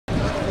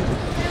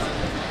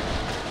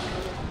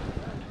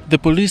The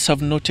police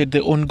have noted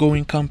the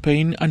ongoing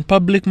campaign and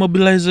public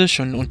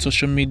mobilization on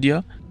social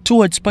media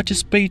towards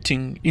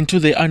participating into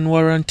the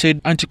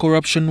unwarranted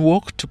anti-corruption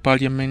walk to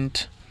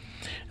Parliament.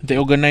 The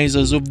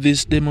organizers of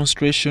this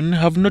demonstration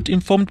have not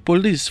informed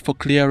police for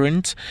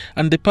clearance,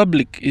 and the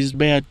public is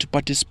barred to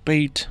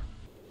participate.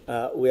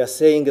 We are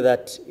saying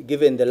that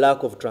given the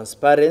lack of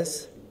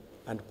transparency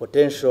and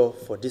potential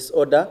for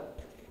disorder,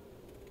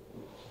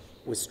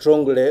 we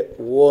strongly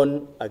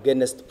warn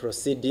against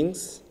proceeding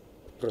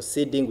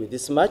with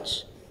this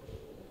march,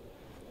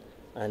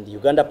 and the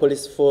Uganda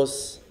Police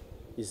Force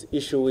is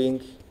issuing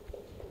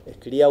a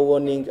clear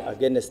warning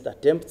against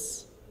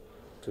attempts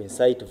to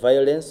incite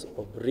violence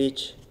or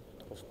breach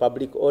of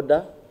public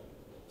order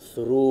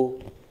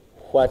through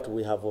what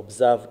we have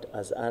observed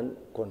as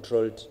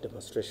uncontrolled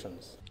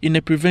demonstrations. In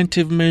a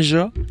preventive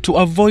measure to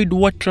avoid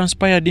what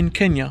transpired in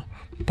Kenya,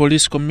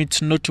 police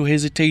commit not to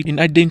hesitate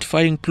in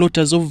identifying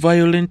plotters of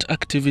violent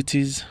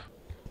activities.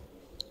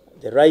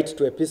 The right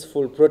to a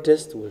peaceful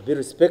protest will be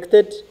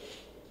respected,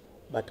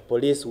 but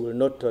police will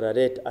not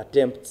tolerate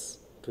attempts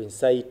to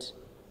incite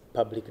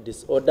public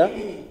disorder.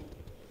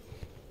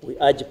 We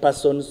urge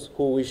persons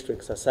who wish to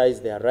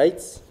exercise their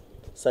rights,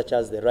 such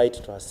as the right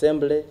to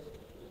assembly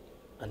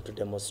and to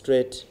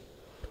demonstrate,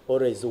 to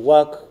always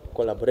work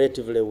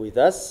collaboratively with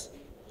us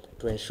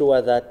to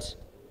ensure that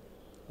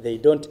they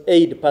don't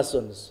aid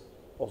persons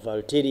of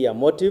ulterior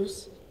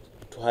motives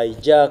to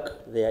hijack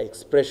their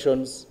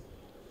expressions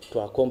to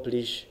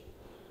accomplish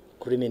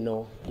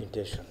criminal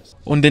intentions.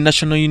 On the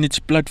National Unity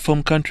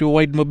Platform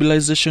countrywide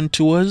mobilization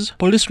tours,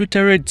 police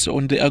reiterates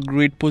on the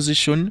agreed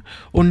position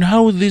on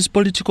how these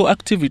political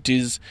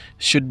activities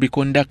should be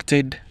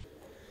conducted.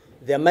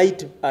 There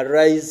might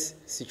arise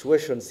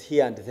situations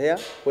here and there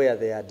where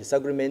there are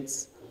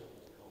disagreements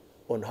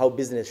on how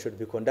business should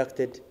be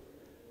conducted,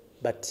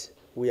 but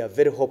we are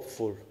very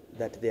hopeful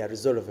that they are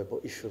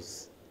resolvable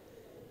issues.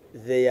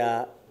 They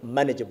are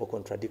manageable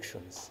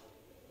contradictions.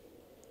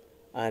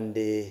 And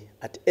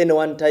at any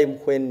one time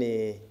when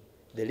the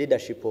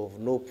leadership of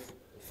NUP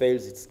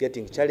fails, it's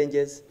getting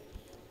challenges,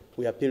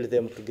 we appeal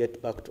them to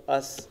get back to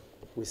us.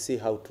 We see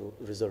how to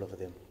resolve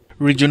them.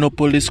 Regional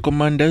police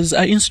commanders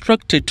are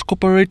instructed to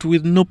cooperate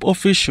with NUP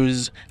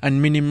officials and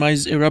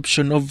minimize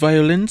eruption of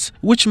violence,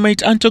 which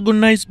might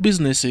antagonize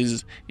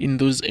businesses in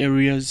those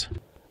areas.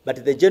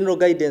 But the general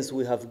guidance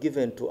we have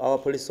given to our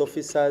police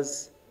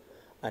officers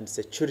and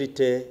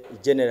security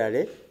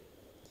generally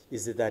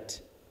is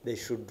that they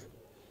should,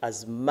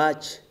 as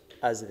much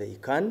as they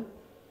can,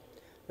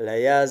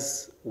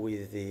 liaise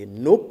with the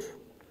NUP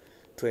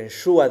to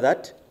ensure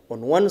that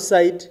on one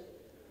side,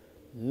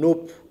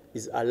 NUP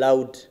is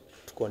allowed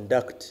to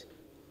conduct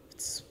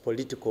its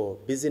political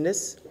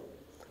business,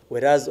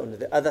 whereas on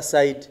the other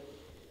side,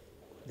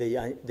 they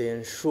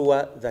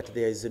ensure that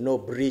there is no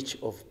breach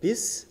of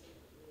peace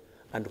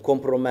and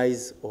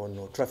compromise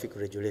on traffic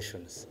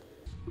regulations.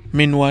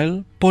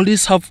 Meanwhile,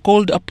 police have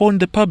called upon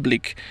the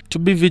public to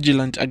be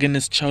vigilant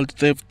against child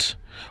theft.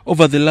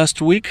 Over the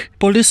last week,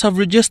 police have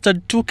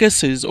registered 2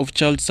 cases of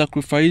child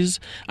sacrifice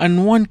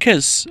and 1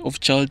 case of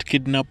child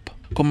kidnap.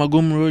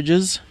 Komagum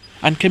Rogers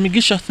and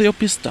Kemigisha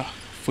Theopista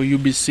for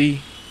UBC.